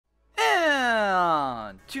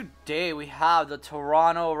Today we have the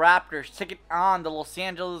Toronto Raptors taking on the Los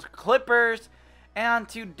Angeles Clippers. And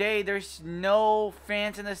today there's no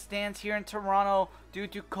fans in the stands here in Toronto due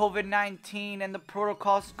to COVID-19 and the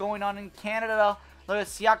protocols going on in Canada. Look at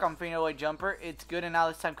Siakam fadeaway jumper. It's good. And now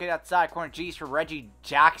this time, get outside. Corner G's for Reggie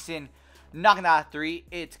Jackson. Knocking that three.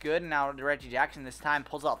 It's good. And now Reggie Jackson this time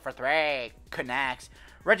pulls up for three. Connects.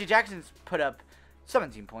 Reggie Jackson's put up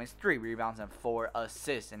 17 points, 3 rebounds, and 4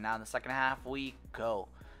 assists. And now in the second half, we go.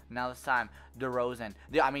 Now this time,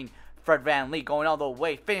 Fred VanVleet going all the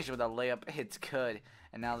way. Finish with a layup. It's good.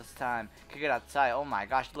 And now this time, kick it outside. Oh my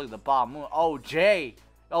gosh, look at the ball move. OG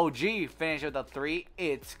finish with a 3.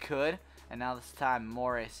 It's good. And now this time,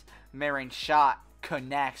 Morris, mid-range shot,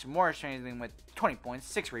 connects. Morris finishing with 20 points,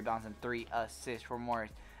 6 rebounds, and 3 assists for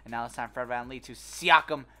Morris. And now this time, Fred VanVleet to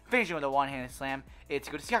Siakam, finishing with a one-handed slam. It's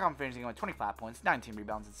good. Siakam finishing with 25 points, 19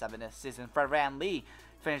 rebounds, and 7 assists. And Fred VanVleet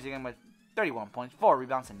finishing with 31 points, 4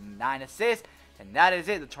 rebounds, and 9 assists. And that is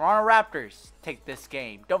it. The Toronto Raptors take this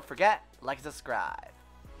game. Don't forget, like and subscribe.